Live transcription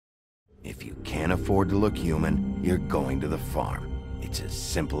can't afford to look human, you're going to the farm. It's as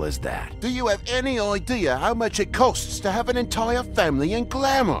simple as that. Do you have any idea how much it costs to have an entire family in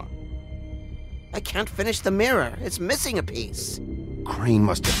glamour? I can't finish the mirror. It's missing a piece. Crane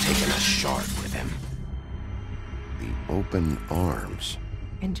must have taken a shard with him. The open arms.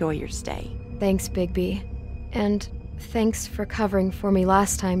 Enjoy your stay. Thanks, Bigby. And thanks for covering for me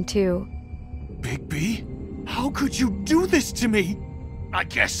last time, too. Bigby? How could you do this to me? I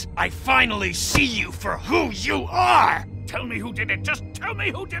guess I finally see you for who you are! Tell me who did it! Just tell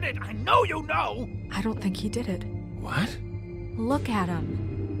me who did it! I know you know! I don't think he did it. What? Look at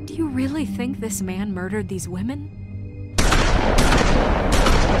him. Do you really think this man murdered these women?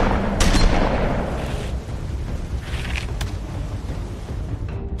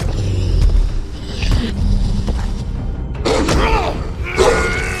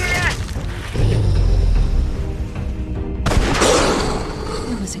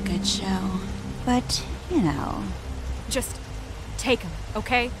 It was a good show, but, you know... Just take him,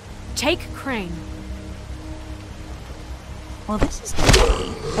 okay? Take Crane. Well, this is going to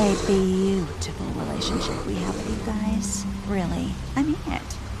be a beautiful relationship we have with you guys. Really, I mean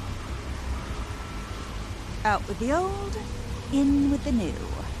it. Out with the old, in with the new.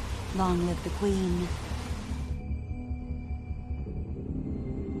 Long live the Queen.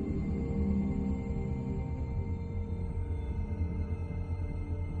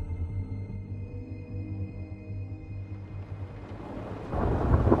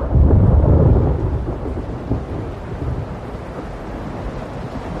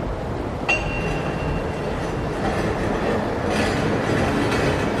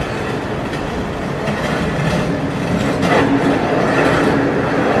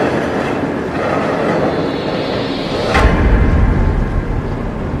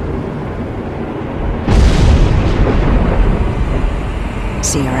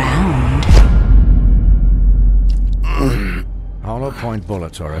 See you around. Hollow point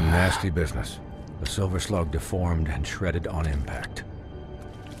bullets are a nasty business. The silver slug deformed and shredded on impact.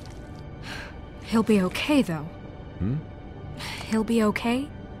 He'll be okay, though. He'll be okay?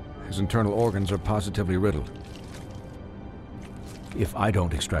 His internal organs are positively riddled. If I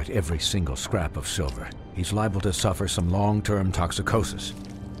don't extract every single scrap of silver, he's liable to suffer some long-term toxicosis.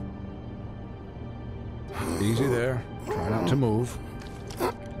 Easy there. Try not to move.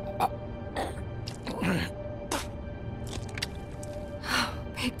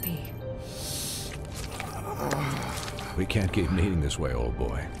 Bigby. We can't keep meeting this way, old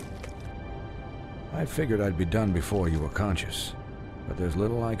boy. I figured I'd be done before you were conscious, but there's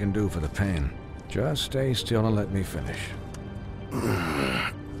little I can do for the pain. Just stay still and let me finish.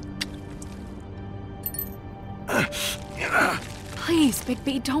 Please,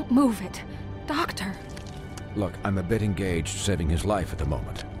 Bigby, don't move it. Doctor. Look, I'm a bit engaged saving his life at the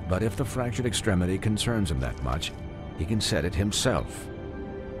moment, but if the fractured extremity concerns him that much, he can set it himself.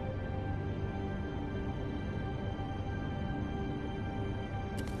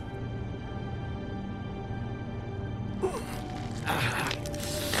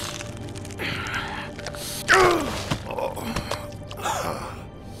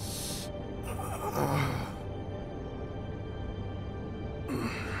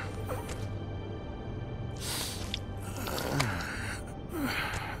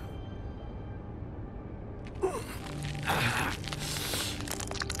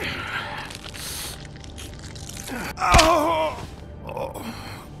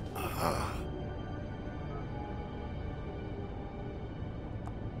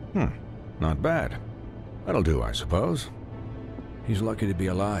 Not bad. That'll do, I suppose. He's lucky to be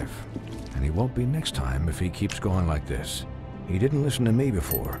alive, and he won't be next time if he keeps going like this. He didn't listen to me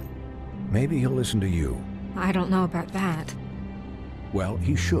before. Maybe he'll listen to you. I don't know about that. Well,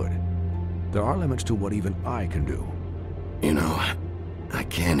 he should. There are limits to what even I can do. You know, I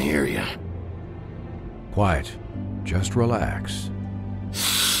can't hear you. Quiet. Just relax.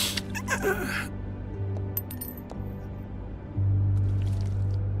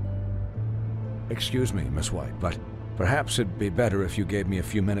 Excuse me, Miss White, but perhaps it'd be better if you gave me a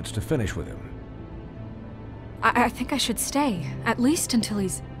few minutes to finish with him. I think I should stay, at least until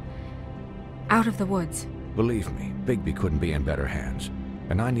he's out of the woods. Believe me, Bigby couldn't be in better hands,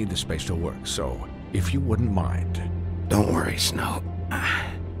 and I need the space to work, so if you wouldn't mind. Don't worry, Snow.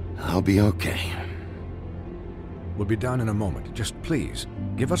 I'll be okay. We'll be done in a moment. Just please,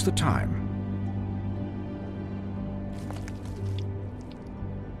 give us the time.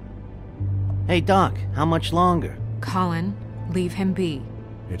 Hey, Doc, how much longer? Colin, leave him be.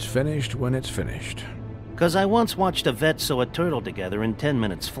 It's finished when it's finished. 'Cause I once watched a vet sew a turtle together in 10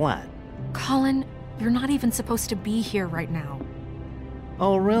 minutes flat. Colin, you're not even supposed to be here right now.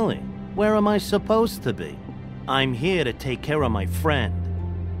 Oh, really? Where am I supposed to be? I'm here to take care of my friend.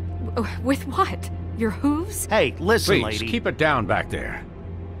 With what? Your hooves? Hey, listen, Please, lady. keep it down back there.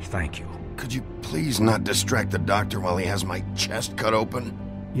 Thank you. Could you please not distract the doctor while he has my chest cut open?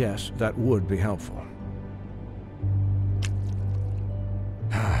 Yes, that would be helpful.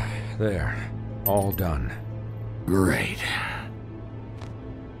 There. All done. Great.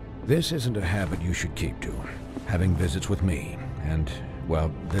 This isn't a habit you should keep to. Having visits with me. And,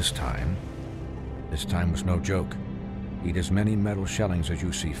 well, this time was no joke. Eat as many metal shellings as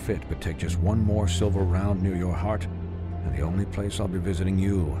you see fit, but take just one more silver round near your heart, and the only place I'll be visiting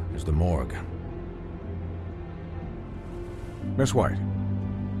you is the morgue. Miss White,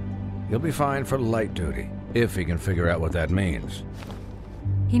 he'll be fine for light duty, if he can figure out what that means.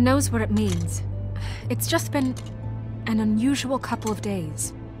 He knows what it means. It's just been an unusual couple of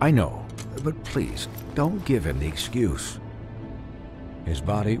days. I know, but please, don't give him the excuse. His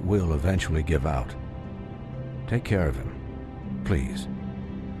body will eventually give out. Take care of him, please.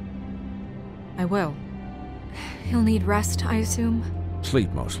 I will. He'll need rest, I assume?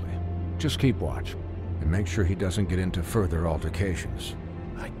 Sleep mostly. Just keep watch, and make sure he doesn't get into further altercations.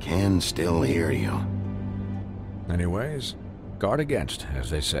 I can still hear you. Anyways, guard against, as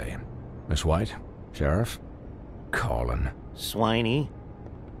they say. Miss White, Sheriff, Colin. Swiney.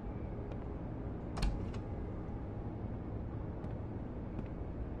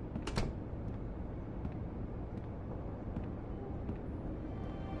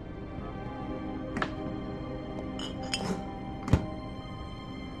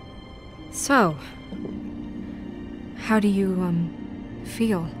 So, how do you,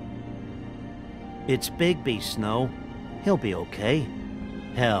 feel? It's Bigby, Snow. He'll be okay.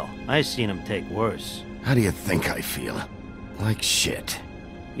 Hell, I seen him take worse. How do you think I feel? Like shit.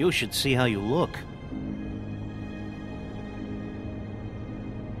 You should see how you look.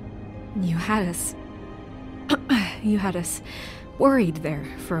 You had us... you had us worried there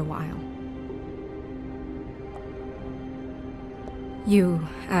for a while. You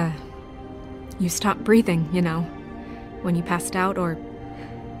stopped breathing, you know, when you passed out or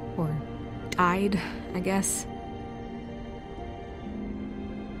died, I guess.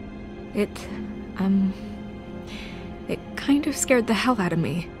 It kind of scared the hell out of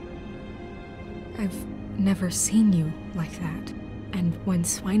me. I've never seen you like that. And when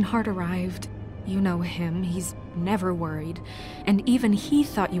Swinehart arrived, you know him, he's never worried. And even he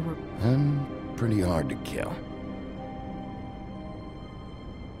thought you were... I'm pretty hard to kill.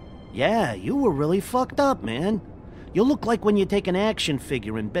 Yeah, you were really fucked up, man. You look like when you take an action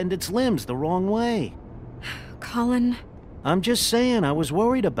figure and bend its limbs the wrong way. Colin... I'm just saying, I was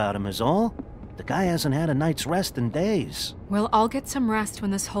worried about him is all. The guy hasn't had a night's rest in days. Well, I'll get some rest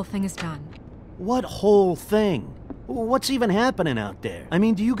when this whole thing is done. What whole thing? What's even happening out there? I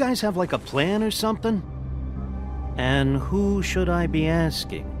mean, do you guys have like a plan or something? And who should I be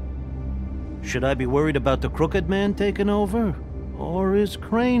asking? Should I be worried about the Crooked Man taking over? Or is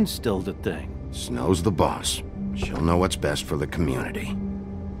Crane still the thing? Snow's the boss. She'll know what's best for the community.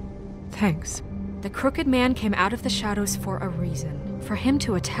 Thanks. The Crooked Man came out of the shadows for a reason. For him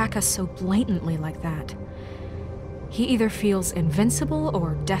to attack us so blatantly like that. He either feels invincible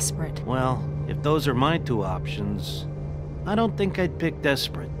or desperate. Well, if those are my two options, I don't think I'd pick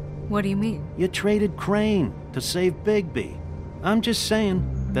desperate. What do you mean? You traded Crane to save Bigby. I'm just saying,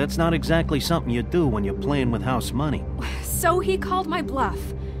 that's not exactly something you do when you're playing with house money. So he called my bluff.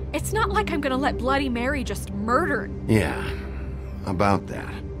 It's not like I'm gonna let Bloody Mary just murder... Yeah, about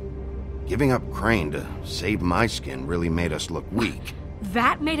that. Giving up Crane to save my skin really made us look weak.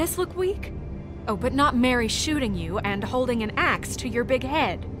 That made us look weak? Oh, but not Mary shooting you and holding an axe to your big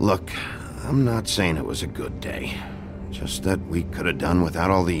head. Look, I'm not saying it was a good day. Just that we could have done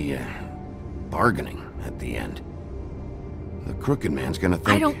without all the, bargaining at the end. The Crooked Man's gonna think...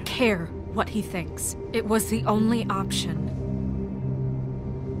 I don't care what he thinks. It was the only option.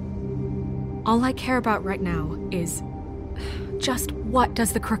 All I care about right now is... just what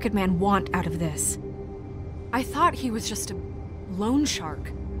does the Crooked Man want out of this? I thought he was just a loan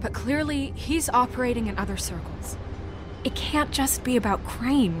shark, but clearly he's operating in other circles. It can't just be about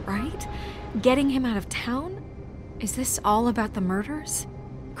Crane, right? Getting him out of town? Is this all about the murders?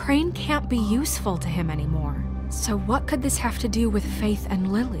 Crane can't be useful to him anymore. So what could this have to do with Faith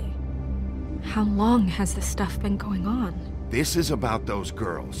and Lily? How long has this stuff been going on? This is about those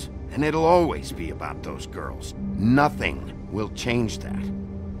girls, and it'll always be about those girls. Nothing will change that.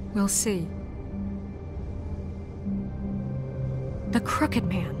 We'll see. The Crooked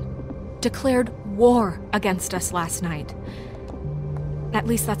Man declared war against us last night. At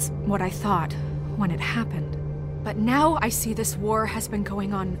least that's what I thought when it happened. But now I see this war has been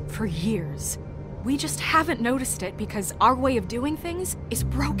going on for years. We just haven't noticed it because our way of doing things is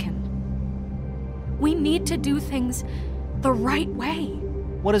broken. We need to do things the right way.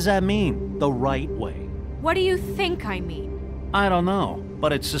 What does that mean, the right way? What do you think I mean? I don't know,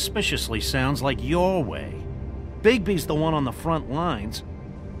 but it suspiciously sounds like your way. Bigby's the one on the front lines.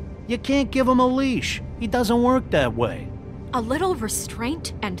 You can't give him a leash. He doesn't work that way. A little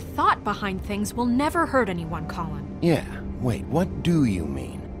restraint and thought behind things will never hurt anyone, Colin. Yeah, wait, what do you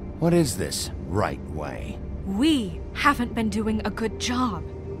mean? What is this right way? We haven't been doing a good job.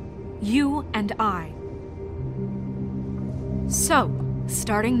 You and I. So,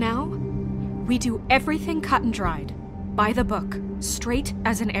 starting now, we do everything cut and dried, by the book, straight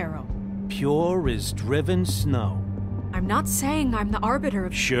as an arrow. Pure as driven snow. I'm not saying I'm the arbiter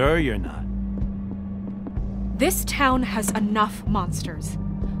of... Sure you're not. This town has enough monsters.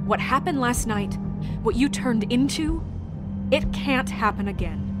 What happened last night, what you turned into, it can't happen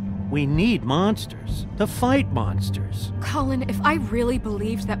again. We need monsters to fight monsters. Colin, if I really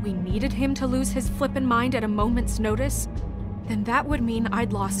believed that we needed him to lose his flippin' mind at a moment's notice, then that would mean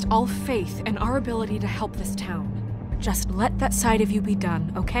I'd lost all faith in our ability to help this town. Just let that side of you be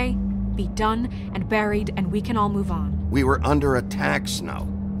done, okay? Be done and buried, and we can all move on. We were under attack, Snow.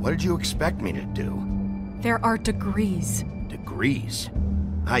 What did you expect me to do? There are degrees. Degrees?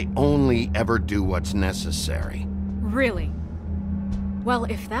 I only ever do what's necessary. Really? Well,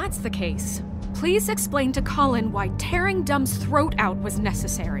 if that's the case, please explain to Colin why tearing Dumb's throat out was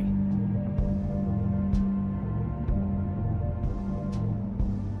necessary.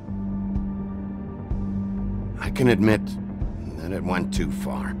 I can admit that it went too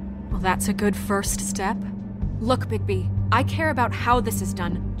far. Well, that's a good first step. Look, Bigby, I care about how this is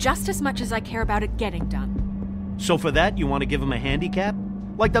done just as much as I care about it getting done. So for that, you want to give him a handicap?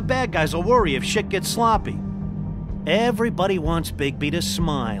 Like the bad guys will worry if shit gets sloppy. Everybody wants Bigby to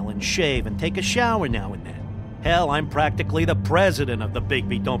smile and shave and take a shower now and then. Hell, I'm practically the president of the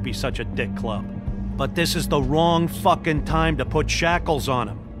Bigby Don't Be Such a Dick Club. But this is the wrong fucking time to put shackles on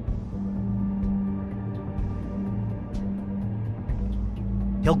him.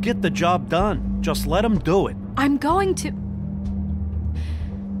 He'll get the job done. Just let him do it. I'm going to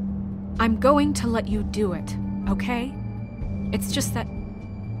let you do it, okay? It's just that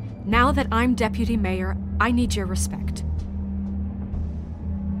now that I'm deputy mayor, I need your respect.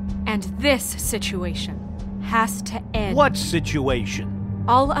 And this situation has to end. What situation?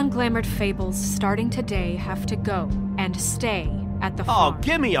 All unglamored fables starting today have to go and stay at the farm. Oh,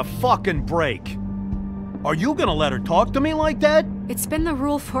 give me a fucking break. Are you gonna let her talk to me like that? It's been the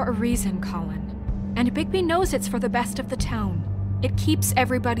rule for a reason, Colin. And Bigby knows it's for the best of the town. It keeps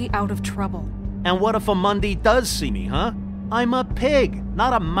everybody out of trouble. And what if a Mundy does see me, huh? I'm a pig,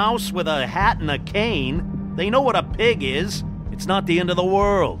 not a mouse with a hat and a cane. They know what a pig is. It's not the end of the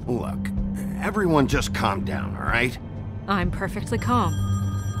world. Look, everyone just calm down, all right? I'm perfectly calm.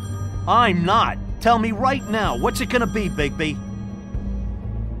 I'm not. Tell me right now, what's it gonna be, Bigby?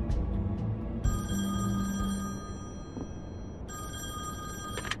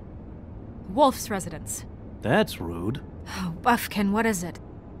 Wolf's residence. That's rude. Oh, Buffkin, what is it?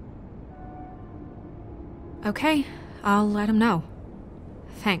 Okay, I'll let him know.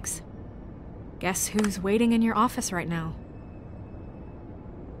 Thanks. Guess who's waiting in your office right now?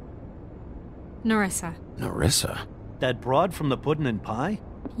 Nerissa. Nerissa? That broad from the Puddin' and Pie?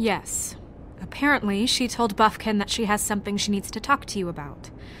 Yes. Apparently, she told Buffkin that she has something she needs to talk to you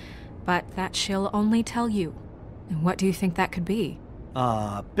about. But that she'll only tell you. And what do you think that could be?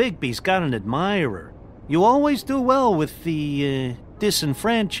 Bigby's got an admirer. You always do well with the,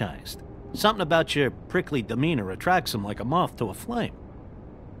 disenfranchised. Something about your prickly demeanor attracts him like a moth to a flame.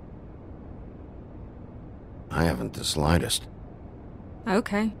 I haven't the slightest.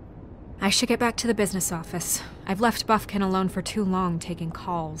 Okay. I should get back to the business office. I've left Buffkin alone for too long taking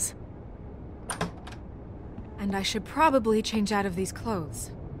calls. And I should probably change out of these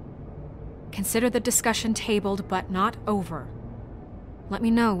clothes. Consider the discussion tabled, but not over. Let me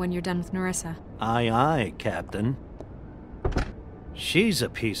know when you're done with Nerissa. Aye, aye, Captain. She's a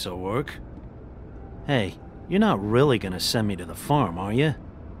piece of work. Hey, you're not really gonna send me to the farm, are you?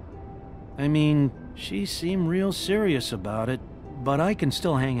 I mean, she seemed real serious about it, but I can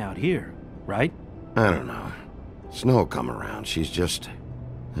still hang out here, right? I don't know. Snow'll come around. She's just...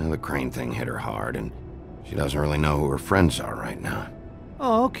 the crane thing hit her hard, and she doesn't really know who her friends are right now.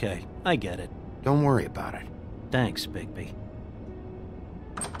 Oh, okay. I get it. Don't worry about it. Thanks, Bigby.